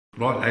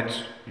Right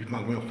lads, you've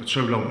mugged me off for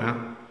too long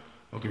now.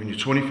 I've given you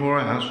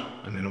 24 hours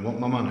and then I want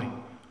my money.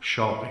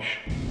 Sharpish.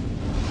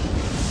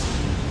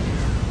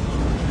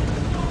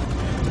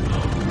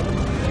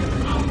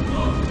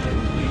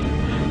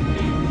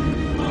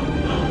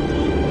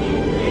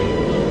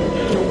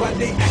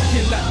 They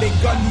acting like they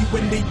gully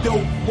when they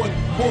don't want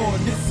war.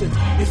 Listen,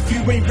 if you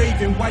ain't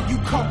raving, why you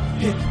come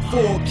here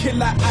for?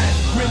 Killer eyes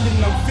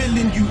grilling, I'm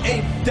feeling you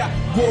ain't that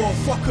war.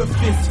 Fuck a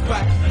fist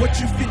fight, what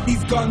you think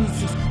these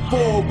guns is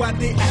for? Why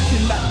they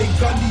acting like they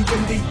gully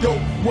when they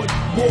don't want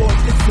war?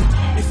 Listen,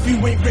 if you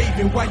ain't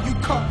raving, why you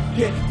come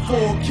here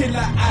for?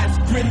 Killer eyes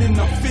grilling,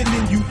 I'm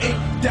feeling you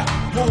ain't that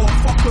war.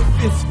 Fuck a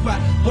fist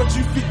fight, what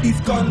you think these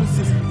guns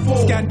is for?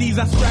 Scandies,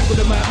 I strangle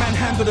the man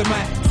handle the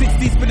man.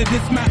 60s for the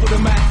dismantle the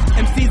man.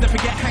 MCs that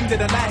forget hanged to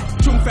the line.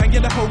 Choong fang, yeah,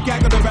 the whole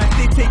gang of the ride.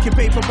 They taking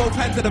pay from both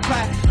hands of the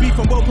pie. Beef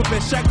from both of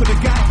them, shankle the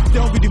guy. They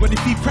don't really want to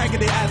see crack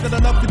in their eyes. And I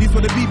love for these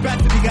wanna be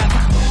bad to the guys.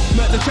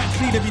 Murder track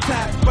clean every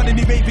time. But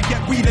any rave we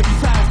get weed every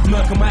time.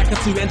 Merc and Micah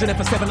 2, engine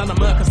F7 on the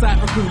Merc aside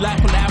for crew.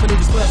 Life on the avenue,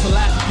 disperse for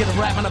life. Get it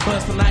right, man, I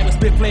burst the night. With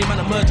spit flame, man,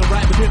 I merge a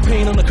right. With grip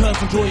pain on the curves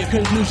and draw your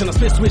conclusion. I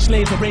split switch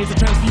lanes, arrange the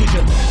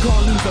transfusion.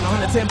 Can't lose on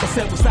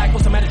 110% with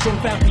psychosomatic Choong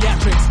fang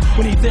theatrics.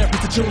 We need therapy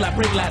to chill like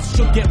brake lights.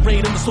 Should get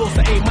raid in the source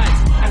of 8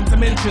 mics. And to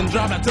mention,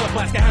 drive like dirt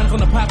bikes. Get hands on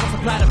the pipe, I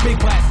supply the big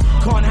bites.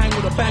 Can't hang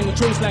with a bang with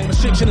Choong slang.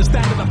 Restriction is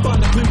standard, I burn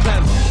the glue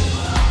plans.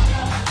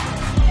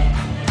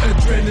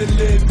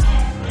 Adrenaline.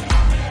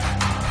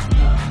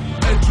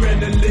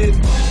 Adrenaline.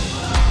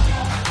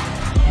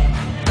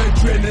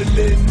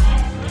 Adrenaline.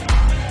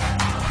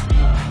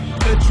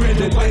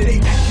 Adrenaline. Why they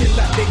acting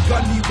like they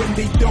gully when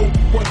they don't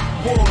want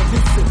war?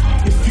 Listen,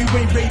 if you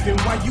ain't raving,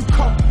 why you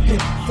come here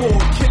for?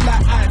 Killer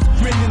eyes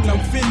grinning, I'm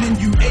feeling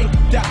you ain't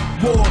that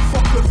war.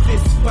 Fuck a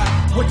fist fight,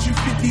 what you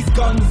think these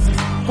guns is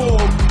for?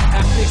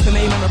 I fix the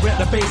name and I rep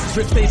the bases.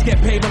 Rip stage get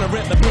paid when I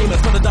rep the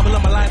payments. Got to double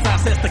up my lines, I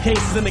assess the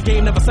cases in the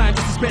game. Never signed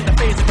just to spread the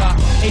phaser car.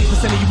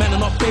 80% of you men are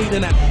not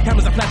fading and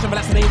cameras are flashing, but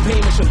that's an ain't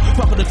pay mission.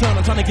 Fuck with the turn,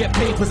 I'm trying to get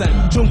papers and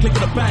Choong click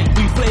with the bank,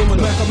 we flame with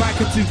Merc and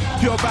Micah 2.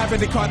 Pure vibe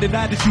and they can't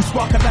deny that you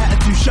spark a light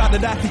at you, shout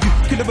it out to you.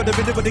 Kill them with a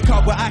bit of they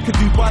can't, what I could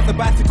do. Bars and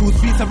bicycles,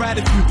 beats I ride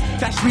it through.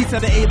 Dash streets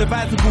at the aid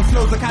advisable,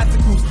 flows like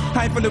icicles.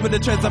 High following with the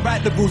trends, I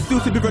ride the rules. Still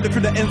to be running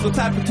through the ends with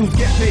type of tools.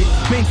 Get paid,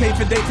 maintain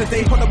for day to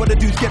day. All I wanna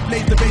do is get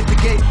blazed to raise the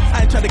game.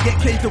 I ain't trying to get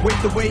caged to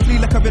waste away.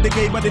 Feel like I'm in the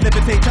game, but they never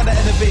take. Trying to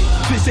elevate,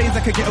 switch shades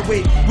I can get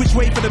away. Which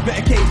way for the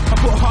better case? I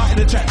put heart in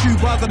the track, true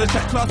bars on the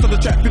track, class on the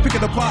track. Be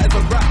picking apart as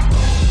a rap.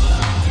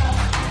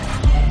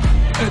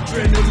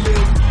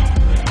 Adrenaline.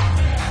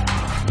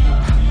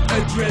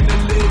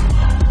 Adrenaline.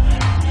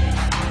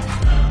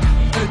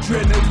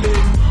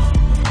 Adrenaline.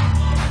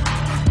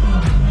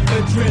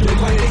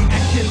 Adrenaline. Why they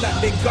acting like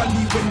they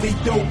gully when they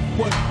don't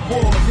want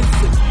war?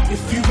 Listen,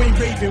 if you ain't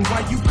raving,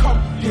 why you come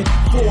here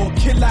for?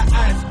 Killer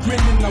eyes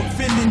grinning, I'm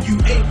feeling you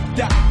ain't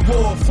that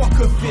war. Fuck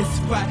a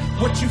fist fight,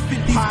 what you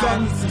think these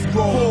guns is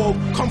for?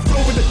 Come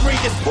flow with the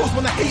greatest, hoes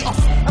wanna hate us.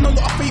 And I'm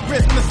not a fake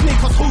breast when the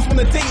snake us, hoes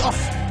wanna date us.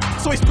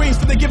 So it's brains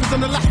for the givers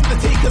and the last for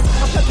the takers.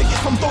 I'm trying to get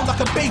some dough like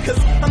a baker's.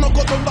 And I've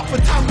got no luck for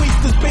time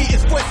wasters.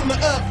 Baiters, voice on the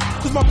earth.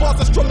 Cause my bars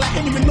are strong like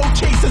any with no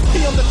chasers. Be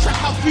on the track,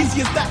 how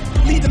breezy is that?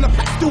 Leading the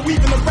pack, still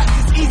weaving the rats,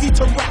 it's easy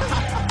to rap.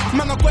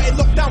 Man, I got it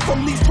locked down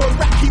from leads to a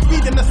rack. Keep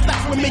reading the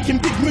stats, we're making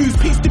big moves.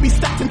 Piece to be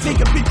stacked and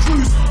take a big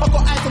cruise. I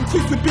got eyes on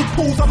cruise with big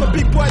pools. I'm a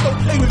big boy, I don't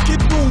play with kid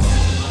rules.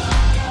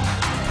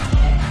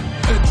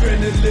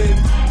 Adrenaline.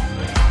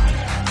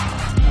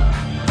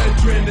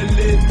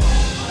 Adrenaline.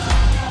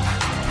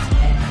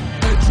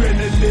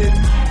 Adrenaline.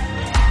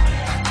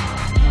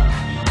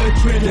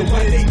 Adrenaline.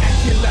 Why they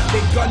acting like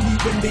they gully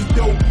when they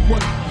don't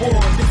want war?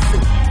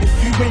 Listen, if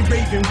you ain't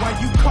raving, why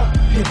you come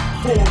here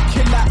for?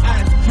 Killer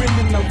eyes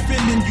grinning, I'm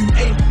feeling you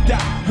ain't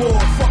that war.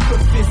 Fuck a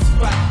fist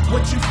fight,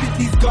 what you think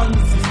these guns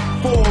is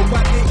for?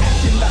 Why they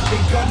acting like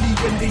they gully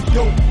when they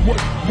don't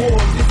want war?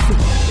 Listen,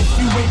 if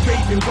you ain't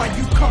raving, why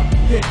you come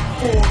here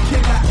for?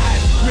 Killer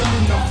eyes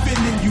grinning, I'm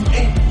feeling you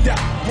ain't that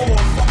war.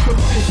 Fuck a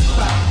fist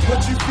fight,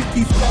 what you think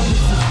these guns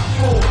is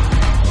for?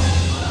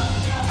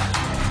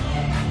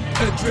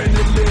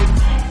 Adrenaline.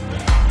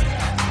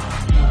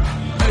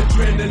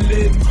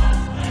 Adrenaline.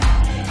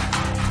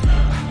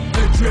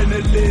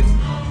 Adrenaline.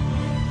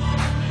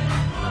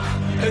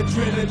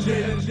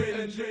 Adrenaline.